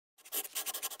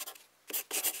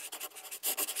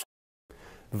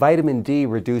Vitamin D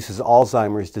reduces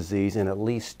Alzheimer's disease in at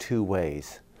least 2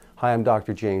 ways. Hi, I'm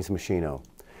Dr. James Machino.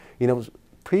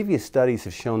 Previous studies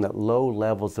have shown that low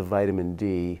levels of vitamin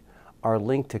D are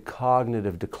linked to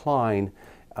cognitive decline.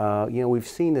 We've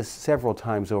seen this several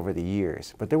times over the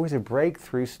years, but there was a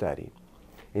breakthrough study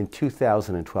in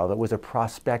 2012. It was a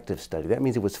prospective study. That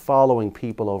means it was following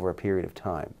people over a period of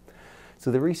time.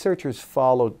 So the researchers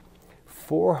followed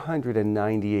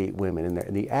 498 women,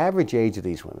 and the average age of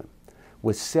these women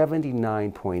was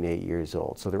 79.8 years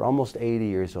old. So they're almost 80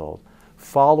 years old,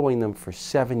 following them for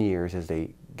 7 years as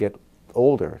they get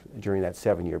older during that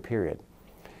 7-year period.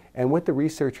 And what the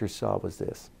researchers saw was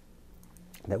this,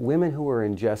 that women who were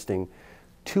ingesting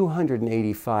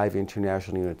 285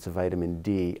 international units of vitamin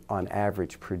D on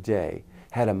average per day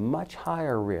had a much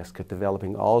higher risk of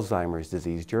developing Alzheimer's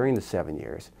disease during the 7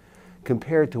 years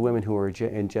compared to women who were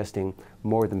ingesting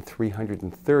more than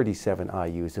 337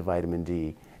 IUs of vitamin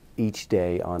D each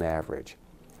day on average.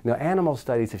 Now, animal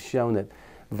studies have shown that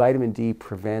vitamin D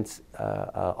prevents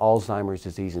Alzheimer's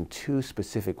disease in 2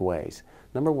 specific ways.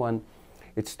 Number one,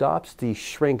 it stops the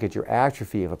shrinkage or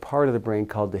atrophy of a part of the brain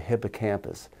called the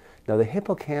hippocampus. Now, the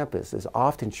hippocampus is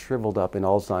often shriveled up in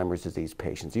Alzheimer's disease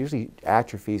patients. It usually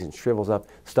atrophies and shrivels up,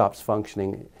 stops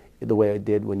functioning the way it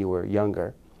did when you were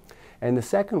younger. And the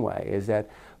second way is that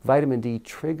vitamin D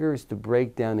triggers the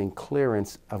breakdown and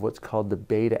clearance of what's called the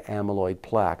beta amyloid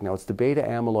plaque. Now, it's the beta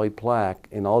amyloid plaque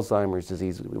in Alzheimer's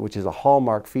disease, which is a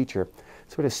hallmark feature,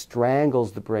 sort of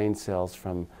strangles the brain cells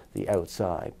from the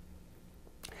outside.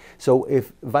 So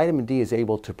if vitamin D is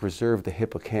able to preserve the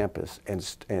hippocampus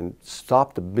and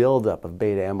stop the buildup of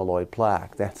beta amyloid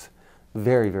plaque, that's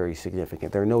very, very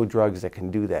significant. There are no drugs that can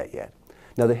do that yet.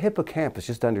 Now, the hippocampus,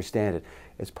 just to understand it,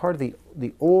 is part of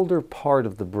the older part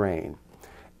of the brain.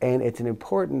 And it's an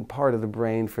important part of the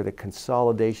brain for the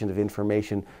consolidation of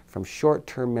information from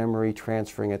short-term memory,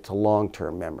 transferring it to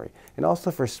long-term memory, and also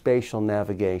for spatial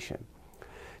navigation.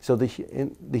 So the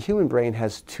human brain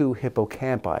has 2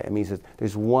 hippocampi. It means that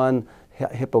there's one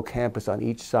hippocampus on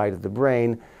each side of the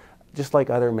brain, just like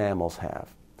other mammals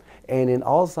have. And in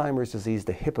Alzheimer's disease,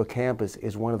 the hippocampus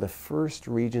is one of the first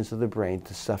regions of the brain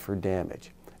to suffer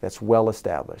damage. That's well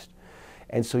established.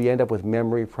 And so you end up with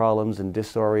memory problems and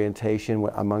disorientation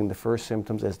among the first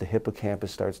symptoms as the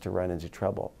hippocampus starts to run into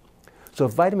trouble. So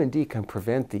if vitamin D can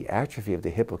prevent the atrophy of the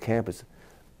hippocampus,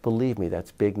 believe me,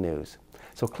 that's big news.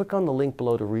 So click on the link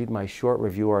below to read my short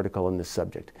review article on this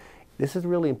subject. This is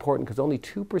really important because only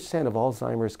 2% of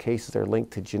Alzheimer's cases are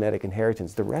linked to genetic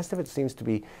inheritance. The rest of it seems to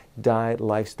be diet,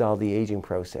 lifestyle, the aging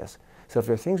process. So if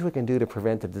there are things we can do to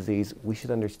prevent the disease, we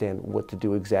should understand what to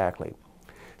do exactly.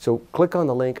 So click on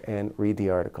the link and read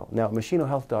the article. Now, at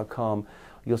machinohealth.com,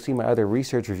 you'll see my other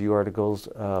research review articles,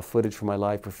 footage from my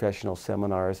live professional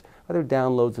seminars, other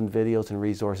downloads and videos and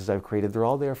resources I've created. They're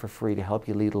all there for free to help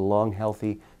you lead a long,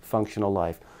 healthy, functional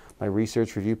life. My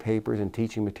research review papers and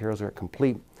teaching materials are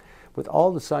complete with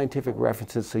all the scientific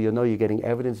references, so you'll know you're getting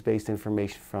evidence-based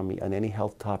information from me on any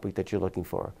health topic that you're looking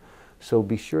for. So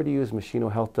be sure to use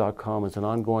machinohealth.com as an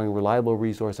ongoing, reliable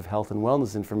resource of health and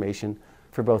wellness information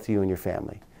for both you and your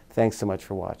family. Thanks so much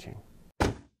for watching.